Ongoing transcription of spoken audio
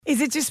Is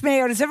it just me,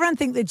 or does everyone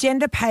think the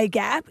gender pay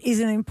gap is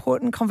an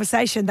important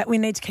conversation that we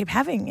need to keep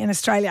having in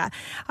Australia?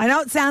 I know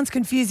it sounds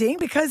confusing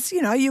because,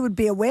 you would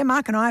be aware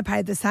Mark and I are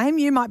paid the same.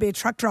 You might be a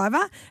truck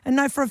driver and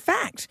know for a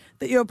fact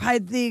that you're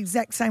paid the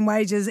exact same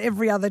wage as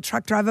every other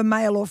truck driver,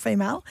 male or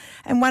female,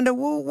 and wonder,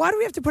 well, why do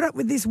we have to put up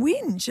with this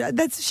whinge?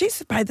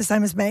 She's paid the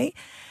same as me.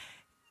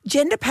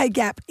 Gender pay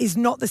gap is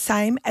not the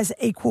same as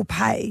equal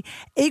pay.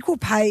 Equal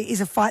pay is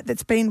a fight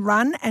that's been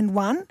run and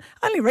won.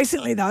 Only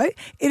recently, though.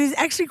 It is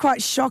actually quite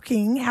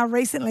shocking how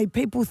recently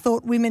people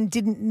thought women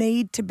didn't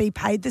need to be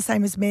paid the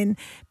same as men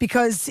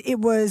because it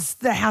was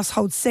the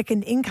household's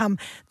second income.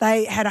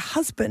 They had a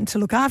husband to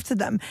look after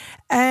them.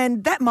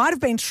 And that might have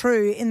been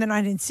true in the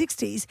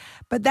 1960s,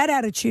 but that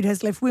attitude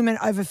has left women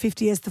over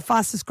 50 as the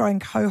fastest growing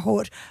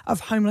cohort of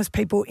homeless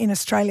people in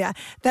Australia.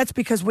 That's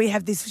because we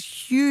have this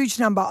huge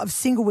number of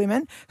single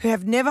women who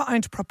have never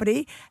owned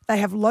property. They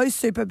have low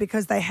super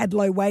because they had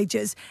low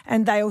wages,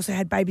 and they also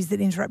had babies that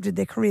interrupted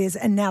their careers,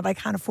 and now they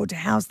can't afford to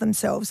house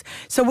themselves.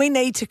 So we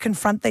need to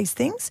confront these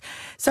things.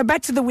 So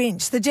back to the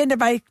whinge, the gender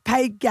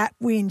pay gap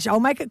whinge. I'll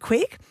make it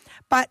quick.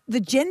 But the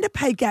gender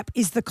pay gap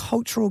is the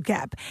cultural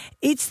gap.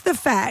 It's the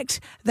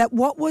fact that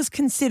what was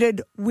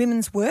considered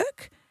women's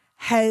work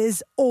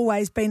has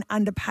always been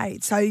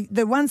underpaid. So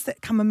the ones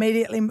that come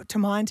immediately to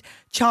mind,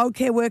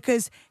 childcare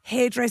workers,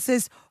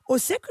 hairdressers, or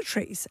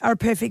secretaries are a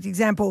perfect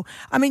example.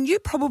 I mean, you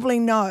probably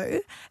know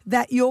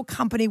that your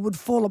company would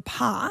fall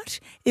apart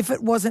if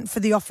it wasn't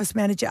for the office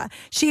manager.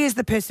 She is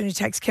the person who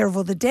takes care of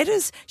all the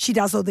debtors. She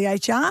does all the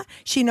HR.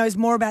 She knows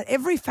more about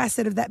every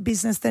facet of that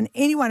business than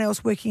anyone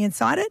else working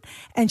inside it.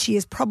 And she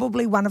is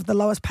probably one of the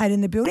lowest paid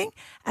in the building.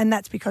 And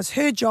that's because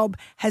her job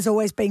has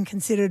always been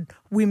considered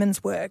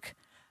women's work.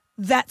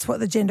 That's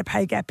what the gender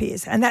pay gap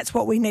is, and that's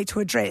what we need to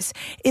address.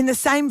 In the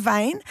same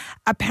vein,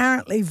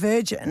 apparently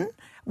Virgin,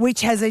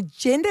 which has a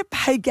gender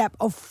pay gap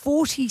of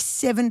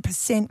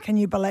 47%, can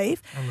you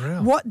believe?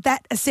 Unreal. What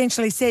that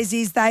essentially says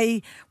is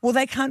they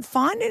can't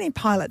find any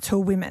pilots who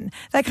are women.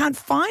 They can't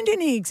find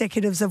any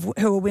executives who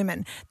are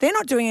women. They're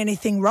not doing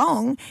anything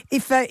wrong.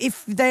 If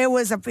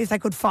they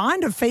could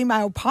find a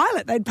female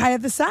pilot, they'd pay her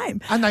the same.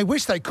 And they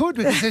wish they could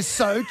because they're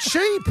so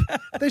cheap.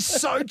 They're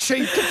so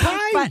cheap to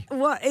pay.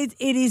 But it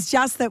is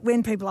just that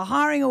when people are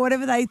hiring or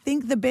whatever, they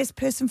think the best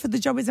person for the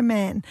job is a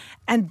man.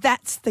 And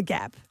that's the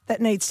gap that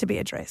needs to be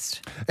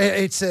addressed.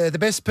 It's the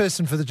best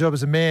person for the job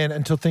is a man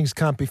until things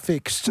can't be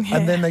fixed,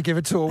 and then they give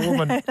it to a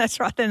woman. That's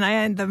right, and they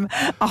hand them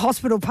a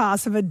hospital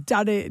pass of a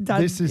done.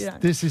 This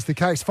is the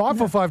case.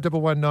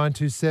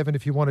 545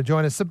 if you want to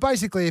join us. So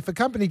basically, if a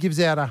company gives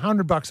out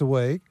 $100 a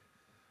week,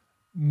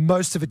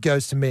 most of it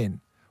goes to men,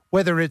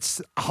 whether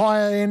it's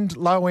high end,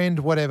 low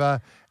end,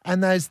 whatever.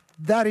 And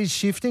that is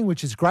shifting,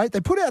 which is great.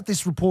 They put out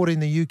this report in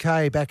the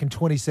UK back in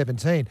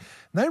 2017, and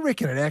they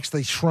reckon it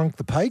actually shrunk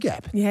the pay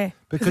gap. Yeah.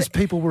 Because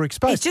people were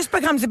exposed. It just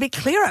becomes a bit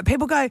clearer.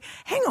 People go,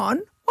 hang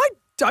on, why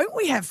don't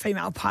we have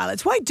female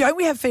pilots? Why don't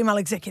we have female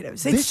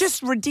executives? It's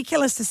just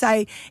ridiculous to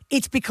say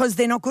it's because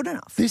they're not good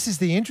enough. This is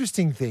the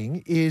interesting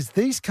thing, is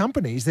these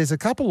companies, there's a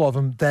couple of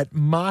them that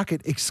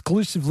market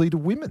exclusively to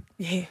women.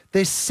 Yeah.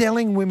 They're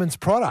selling women's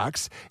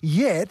products,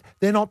 yet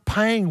they're not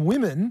paying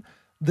women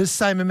the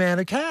same amount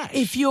of cash.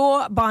 If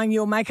you're buying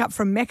your makeup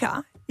from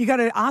Mecca, you got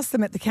to ask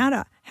them at the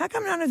counter, how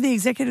come none of the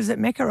executives at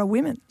Mecca are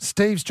women?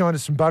 Steve's joined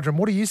us from Buderim.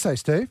 What do you say,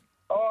 Steve?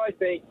 I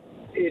think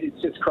it is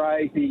just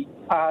crazy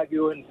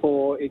arguing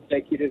for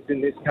executives in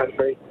this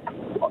country.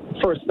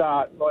 For a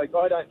start, I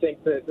don't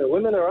think that the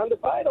women are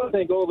underpaid. I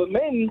think all the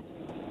men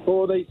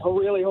for these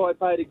really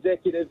high-paid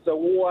executives are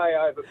way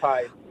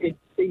overpaid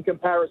in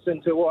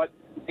comparison to what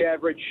the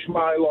average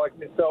schmo like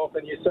myself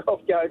and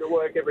yourself go to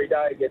work every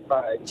day and get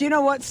paid. Do you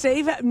know what,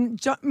 Steve?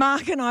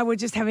 Mark and I were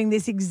just having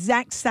this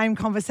exact same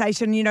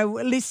conversation,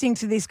 listening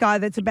to this guy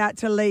that's about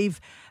to leave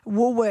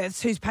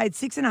Woolworths, who's paid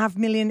 $6.5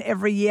 million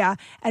every year,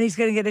 and he's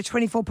going to get a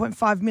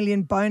 $24.5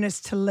 million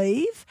bonus to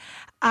leave.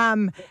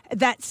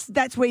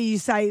 That's where you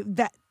say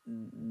that.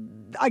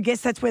 I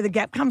guess that's where the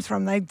gap comes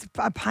from. They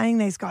are paying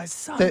these guys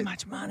so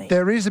much money.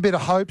 There is a bit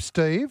of hope,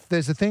 Steve.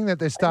 There's a thing that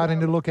they're starting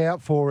to look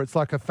out for. It's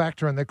like a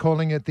factor, and they're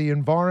calling it the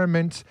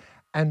environment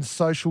and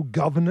social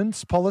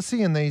governance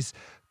policy in these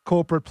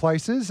corporate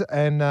places.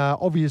 And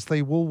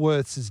obviously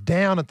Woolworths is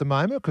down at the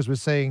moment because we're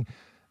seeing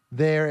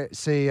their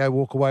CEO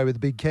walk away with a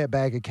big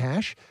bag of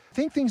cash. I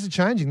think things are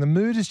changing. The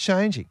mood is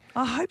changing.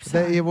 I hope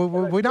so.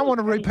 We don't want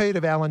a repeat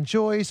of Alan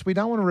Joyce. We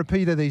don't want a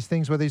repeat of these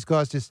things where these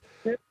guys just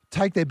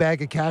take their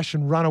bag of cash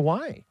and run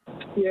away.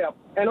 Yeah,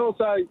 and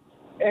also,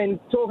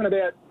 talking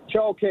about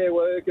childcare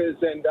workers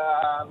and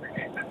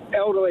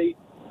elderly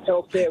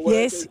healthcare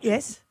workers.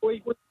 Yes.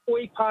 We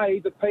pay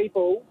the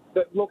people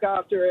that look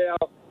after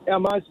our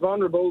most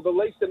vulnerable the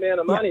least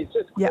amount of money. Yep.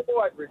 It's just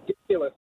quite ridiculous.